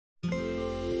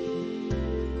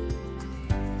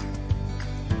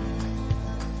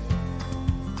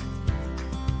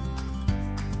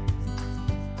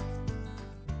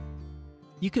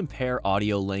You can pair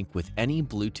AudioLink with any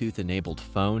Bluetooth-enabled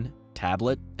phone,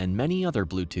 tablet, and many other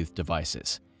Bluetooth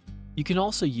devices. You can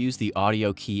also use the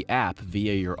AudioKey app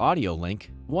via your AudioLink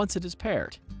once it is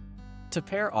paired. To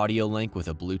pair AudioLink with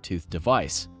a Bluetooth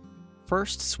device,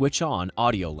 first switch on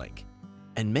AudioLink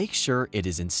and make sure it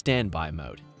is in standby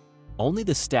mode. Only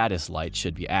the status light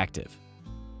should be active.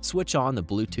 Switch on the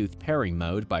Bluetooth pairing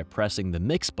mode by pressing the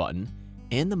mix button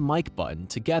and the mic button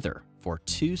together for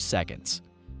 2 seconds.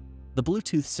 The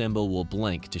Bluetooth symbol will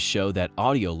blink to show that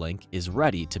AudioLink is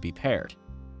ready to be paired.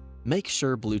 Make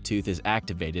sure Bluetooth is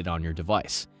activated on your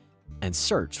device and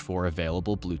search for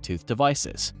available Bluetooth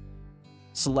devices.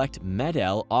 Select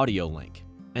MED-EL AudioLink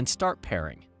and start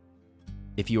pairing.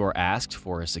 If you are asked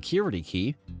for a security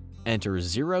key, enter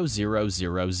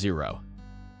 0000.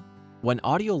 When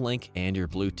AudioLink and your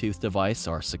Bluetooth device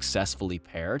are successfully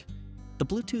paired, the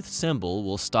Bluetooth symbol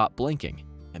will stop blinking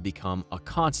and become a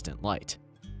constant light.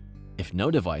 If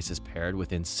no device is paired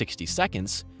within 60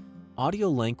 seconds,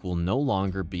 AudioLink will no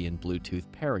longer be in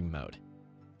Bluetooth pairing mode.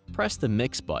 Press the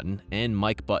mix button and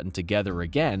mic button together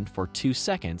again for 2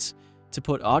 seconds to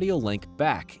put AudioLink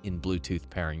back in Bluetooth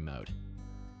pairing mode.